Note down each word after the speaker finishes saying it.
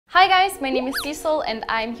Hi guys, my name is Cecil and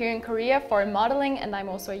I'm here in Korea for modeling and I'm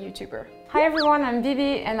also a YouTuber. Hi everyone, I'm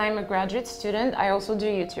Bibi and I'm a graduate student. I also do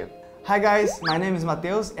YouTube. Hi guys, my name is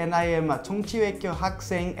Matheus and I am a 정치외교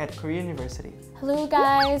학생 at Korean University. Hello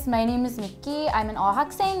guys, my name is Mickey. I'm an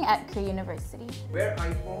어학생 at Korean University. Where are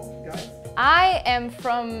you from, guys? I am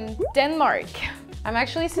from Denmark. I'm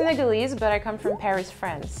actually Senegalese, but I come from Paris,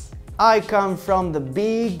 France. I come from the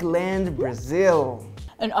big land, Brazil.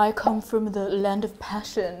 And I come from the land of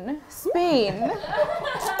passion, Spain.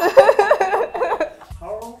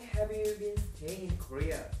 How long have you been staying in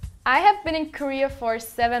Korea? I have been in Korea for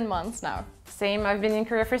 7 months now. Same, I've been in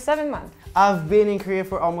Korea for 7 months. I've been in Korea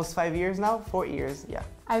for almost 5 years now, 4 years, yeah.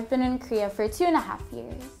 I've been in Korea for 2.5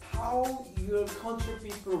 years. How your country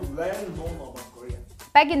people well known about Korea?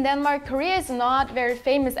 Back in Denmark, Korea is not very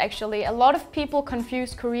famous actually. A lot of people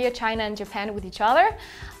confuse Korea, China and Japan with each other.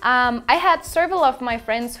 I had several of my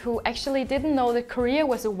friends who actually didn't know that Korea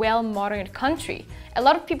was a well-modern country. A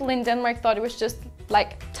lot of people in Denmark thought it was just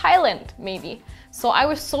like Thailand, maybe. So I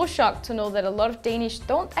was so shocked to know that a lot of Danish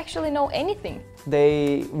don't actually know anything.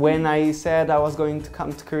 When I said I was going to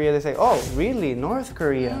come to Korea, they say, oh, really? North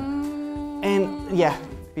Korea? And yeah,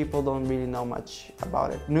 people don't really know much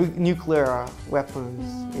about it. Nuclear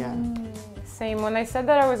weapons, yeah. Same, when I said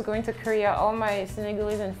that I was going to Korea, all my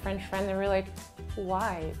Senegalese and French friends, they were like,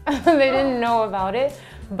 why? They didn't know about it.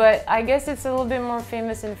 But I guess it's a little bit more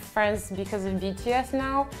famous in France because of BTS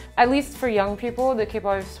now. At least for young people, the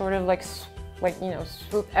K-pop is sort of like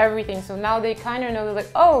swoop everything. So now they kind of know, they're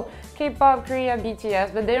like, oh, K-pop, Korea,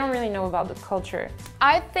 BTS, but they don't really know about the culture.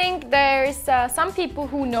 I think there's some people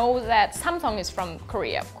who know that Samsung is from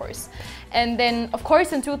Korea, of course. And then, of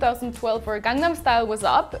course, in 2012, where Gangnam Style was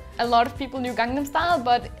up, a lot of people knew Gangnam Style,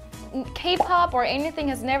 but K-pop or anything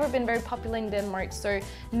has never been very popular in Denmark. So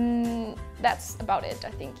that's about it,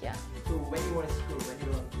 I think, yeah. So when you were in school, when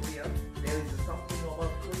you were in Korea, there is something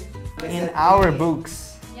about Korea? In our books.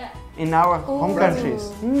 In our home countries.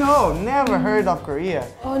 No, never heard of Korea.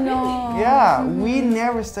 Oh no. Yeah, we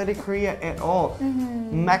never study Korea at all.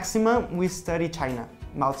 Maximum, we study China,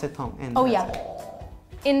 Mao Zedong. And Oh yeah.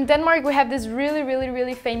 In Denmark, we have this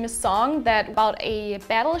really famous song about a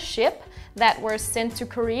battleship that was sent to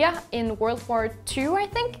Korea in World War II, I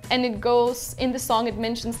think. And it goes, in the song it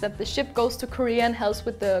mentions that the ship goes to Korea and helps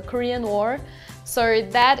with the Korean War. So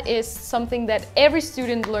that is something that every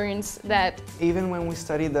student learns that... Even when we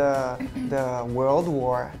study the World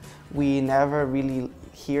War, we never really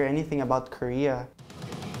hear anything about Korea.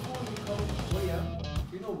 Before you come to Korea,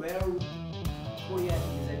 do you know where Korea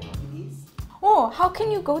is? Oh, how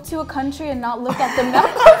can you go to a country and not look at the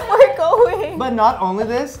map before going? But not only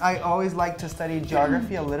this, I always like to study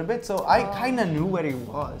geography a little bit, so I kind of knew where it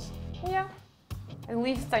was. Yeah, at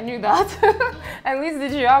least I knew that. At least the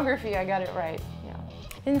geography, I got it right.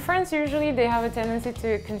 Yeah. In France, usually they have a tendency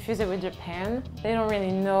to confuse it with Japan. They don't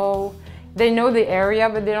really know, they know the area,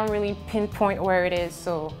 but they don't really pinpoint where it is.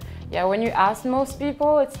 So yeah, when you ask most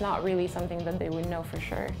people, it's not really something that they would know for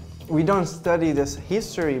sure. We don't study this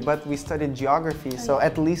history, but we studied geography. So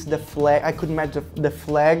at least the flag, I could match the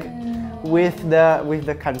flag with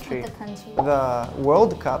the country. The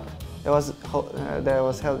World Cup that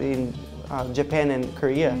was held in Japan and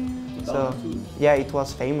Korea. So yeah, it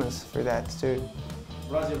was famous for that too.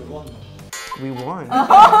 Brazil won. We won.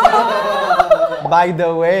 By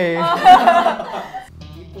the way.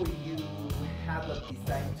 People you have a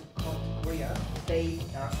desire to come to Korea, they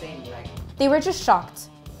are saying like... They were just shocked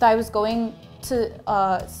that I was going to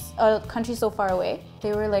a country so far away.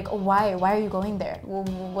 They were like, oh, why? Why are you going there? Well,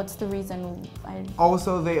 what's the reason?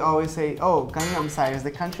 Also, they always say, oh, Gangnam Style is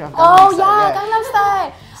the country of Gangnam Oh Style. yeah, Gangnam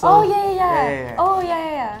Style! So, oh yeah. yeah. Oh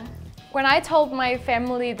yeah. When I told my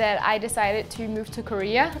family that I decided to move to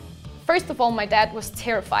Korea, first of all, my dad was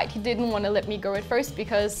terrified. He didn't want to let me go at first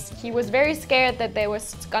because he was very scared that there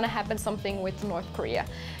was gonna happen something with North Korea.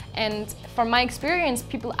 And from my experience,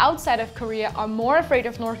 people outside of Korea are more afraid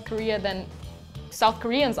of North Korea than South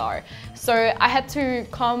Koreans are. So I had to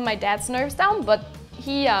calm my dad's nerves down, but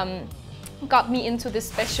he got me into this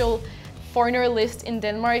special foreigner list in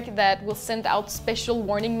Denmark that will send out special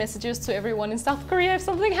warning messages to everyone in South Korea if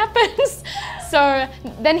something happens. So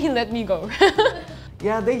then he let me go.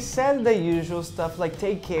 Yeah, they said the usual stuff like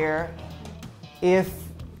take care. If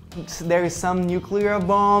there is some nuclear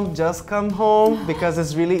bomb, just come home because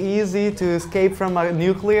it's really easy to escape from a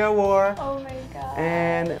nuclear war. Oh my god.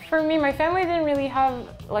 And for me, my family didn't really have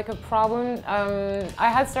like a problem. I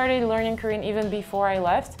had started learning Korean even before I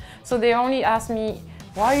left, so they only asked me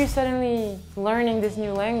why are you suddenly learning this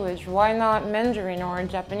new language? Why not Mandarin or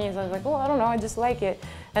Japanese? I was like, oh, I don't know, I just like it.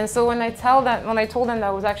 And so when I told them that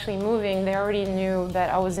I was actually moving, they already knew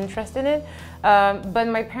that I was interested in it. But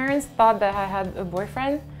my parents thought that I had a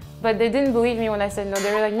boyfriend, but they didn't believe me when I said no.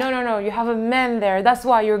 They were like, no, you have a man there, that's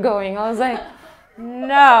why you're going. I was like,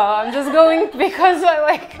 no, I'm just going because I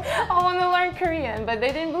want to learn Korean, but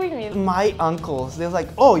they didn't believe me. My uncles, they was like,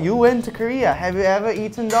 oh, you went to Korea, have you ever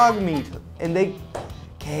eaten dog meat? And they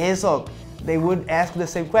would ask the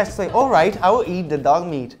same question, like, all right, I will eat the dog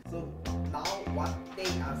meat. So now what they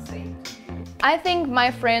are saying to you? I think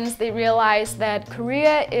my friends, they realize that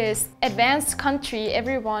Korea is advanced country.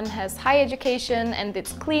 Everyone has high education and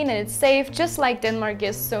it's clean and it's safe, just like Denmark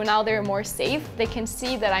is. So now they're more safe. They can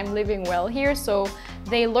see that I'm living well here. So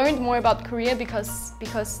they learned more about Korea because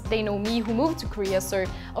they know me who moved to Korea. So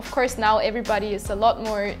of course now everybody is a lot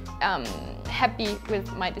more happy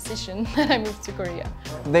with my decision that I moved to Korea.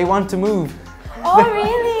 They want to move. Oh,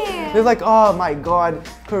 really? They're like, oh my god,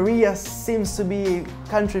 Korea seems to be a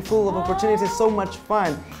country full of opportunities, so much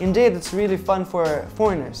fun. Indeed, it's really fun for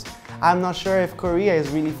foreigners. I'm not sure if Korea is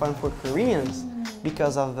really fun for Koreans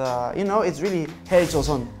because of the, it's really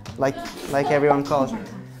Haejoseon, like everyone calls it.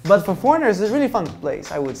 But for foreigners, it's a really fun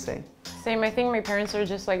place, I would say. Same, I think my parents are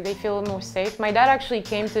just like, they feel more safe. My dad actually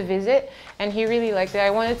came to visit and he really liked it.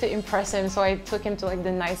 I wanted to impress him, so I took him to like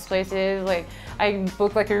the nice places. Like I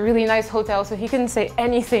booked like a really nice hotel so he couldn't say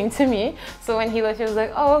anything to me. So when he left, he was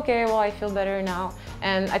like, oh, okay, well, I feel better now.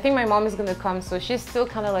 And I think my mom is gonna come, so she's still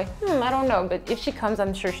kind of like, I don't know, but if she comes,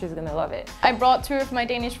 I'm sure she's gonna love it. I brought 2 of my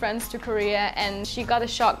Danish friends to Korea and she got a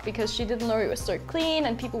shock because she didn't know it was so clean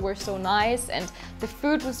and people were so nice and the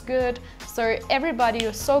food was good. So everybody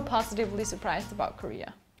was so positively surprised about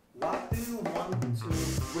Korea. What do you want to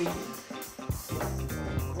bring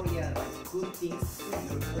Korean good things to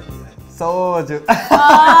your country? Soju.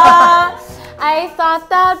 I thought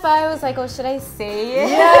that, but I was like, oh, should I say it?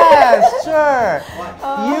 Yes, sure.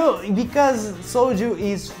 Because soju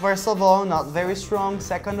is, first of all, not very strong.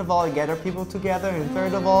 Second of all, gather people together. And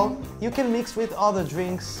third of all, you can mix with other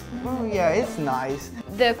drinks. Oh, yeah, it's nice.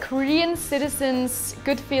 The Korean citizens'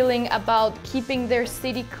 good feeling about keeping their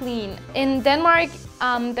city clean. In Denmark,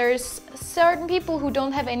 there's certain people who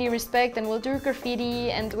don't have any respect and will do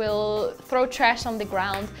graffiti and will throw trash on the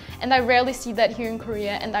ground. And I rarely see that here in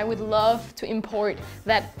Korea, and I would love to import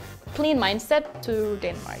that clean mindset to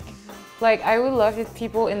Denmark. Like, I would love if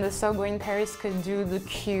people in the subway in Paris could do the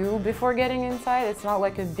queue before getting inside. It's not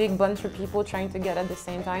like a big bunch of people trying to get at the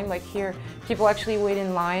same time. Like here, people actually wait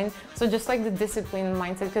in line. So just like the discipline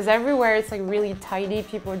mindset, because everywhere it's like really tidy.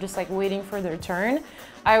 People are just like waiting for their turn.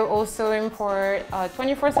 I would also import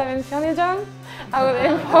 24/7 편의점. I would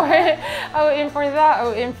import that. I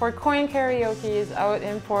would import coin karaoke's. I would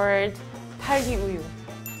import 딸기 우유.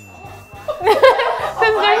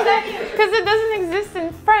 Because it doesn't exist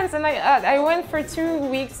in France, and I went for 2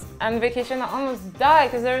 weeks on vacation. I almost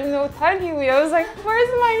died because there was no 딸기 우유. I was like,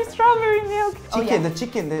 where's my strawberry milk?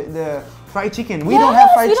 Chicken, the fried chicken. We don't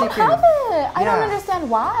have fried chicken. We don't have it. I don't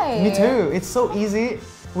understand why. Me too. It's so easy.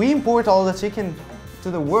 We import all the chicken to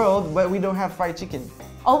the world, but we don't have fried chicken.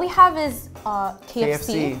 All we have is KFC.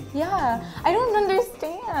 KFC. Yeah, I don't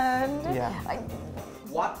understand. Yeah.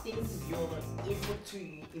 What things you're able to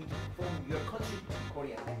from your country to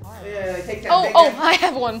Korea? Take that. Oh, I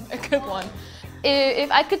have one, a good one. If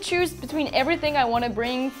I could choose between everything I want to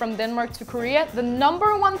bring from Denmark to Korea, the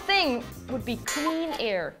 #1 thing would be clean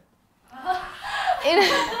air.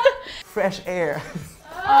 Fresh air.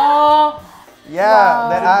 Oh. Yeah.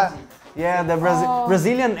 Wow. The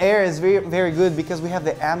Brazilian air is very, very good because we have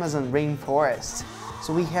the Amazon rainforest.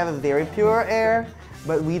 So we have a very pure air,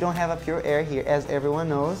 but we don't have a pure air here, as everyone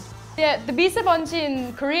knows. Yeah, the mise먼지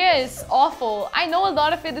in Korea is awful. I know a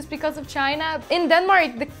lot of it is because of China. In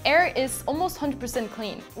Denmark, the air is almost 100%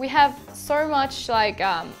 clean. We have so much like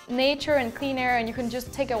nature and clean air, and you can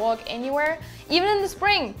just take a walk anywhere, even in the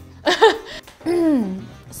spring.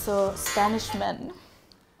 So Spanish men.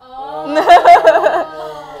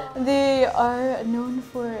 They are known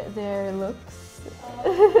for their looks.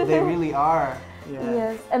 They really are. Yeah.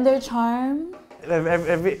 Yes, and their charm.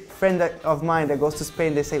 Every friend of mine that goes to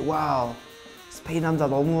Spain, they say, wow, 스페인 남자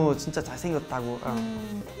너무 진짜 잘생겼다고.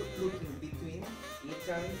 Looking between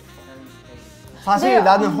Italy and Spain. 사실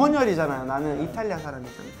나는 혼혈이잖아요. 나는 이탈리아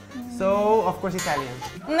사람이잖아. So, of course, Italian.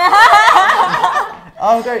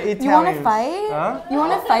 Okay, Italian. You want to fight? Huh? You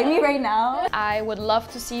want to fight me right now? I would love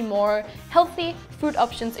to see more healthy food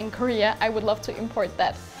options in Korea. I would love to import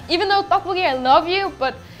that. Even though tteokbokki, I love you,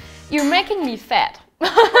 but you're making me fat.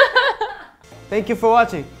 Thank you for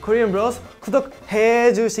watching. Korean Bros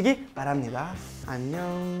구독해 주시기 바랍니다.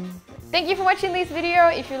 안녕. Thank you for watching this video.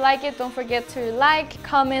 If you like it, don't forget to like,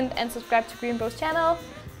 comment, and subscribe to Koreanbros channel.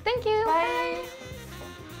 Thank you. Bye.